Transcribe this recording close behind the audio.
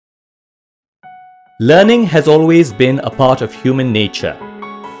Learning has always been a part of human nature.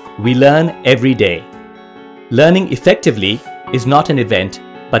 We learn every day. Learning effectively is not an event,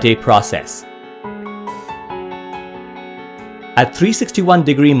 but a process. At 361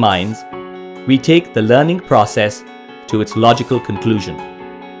 Degree Minds, we take the learning process to its logical conclusion.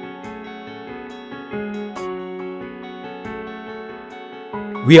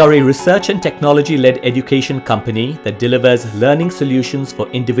 We are a research and technology-led education company that delivers learning solutions for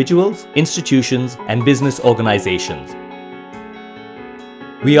individuals, institutions, and business organizations.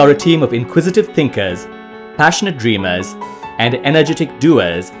 We are a team of inquisitive thinkers, passionate dreamers, and energetic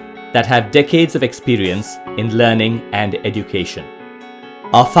doers that have decades of experience in learning and education.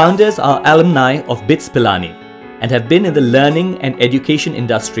 Our founders are alumni of BITS Pilani and have been in the learning and education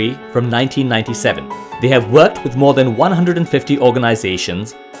industry from 1997. They have worked with more than 150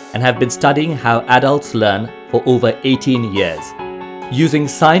 organizations and have been studying how adults learn for over 18 years. Using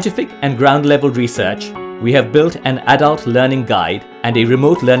scientific and ground-level research, we have built an adult learning guide and a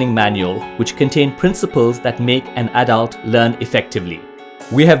remote learning manual which contain principles that make an adult learn effectively.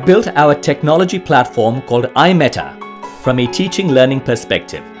 We have built our technology platform called iMeta from a teaching-learning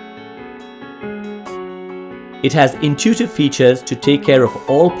perspective. It has intuitive features to take care of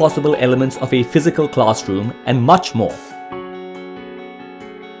all possible elements of a physical classroom and much more.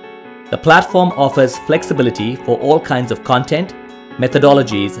 The platform offers flexibility for all kinds of content,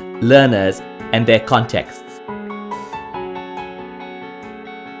 methodologies, learners, and their contexts.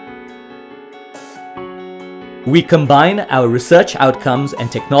 We combine our research outcomes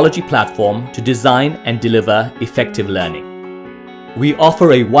and technology platform to design and deliver effective learning. We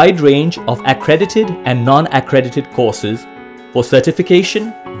offer a wide range of accredited and non-accredited courses for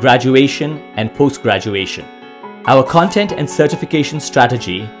certification, graduation, and post-graduation. Our content and certification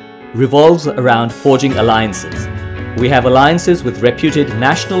strategy revolves around forging alliances. We have alliances with reputed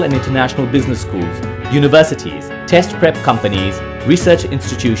national and international business schools, universities, test prep companies, research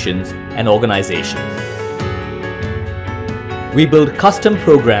institutions, and organizations. We build custom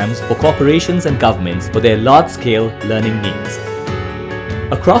programs for corporations and governments for their large-scale learning needs.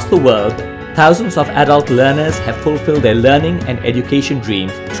 Across the world, thousands of adult learners have fulfilled their learning and education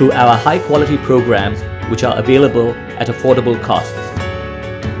dreams through our high-quality programs, which are available at affordable costs.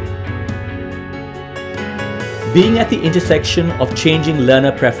 Being at the intersection of changing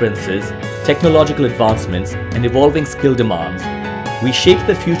learner preferences, technological advancements, and evolving skill demands, we shape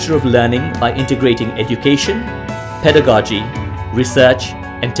the future of learning by integrating education, pedagogy, research,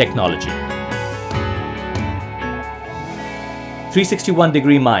 and technology. 361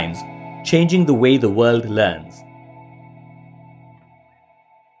 Degree Minds, changing the way the world learns.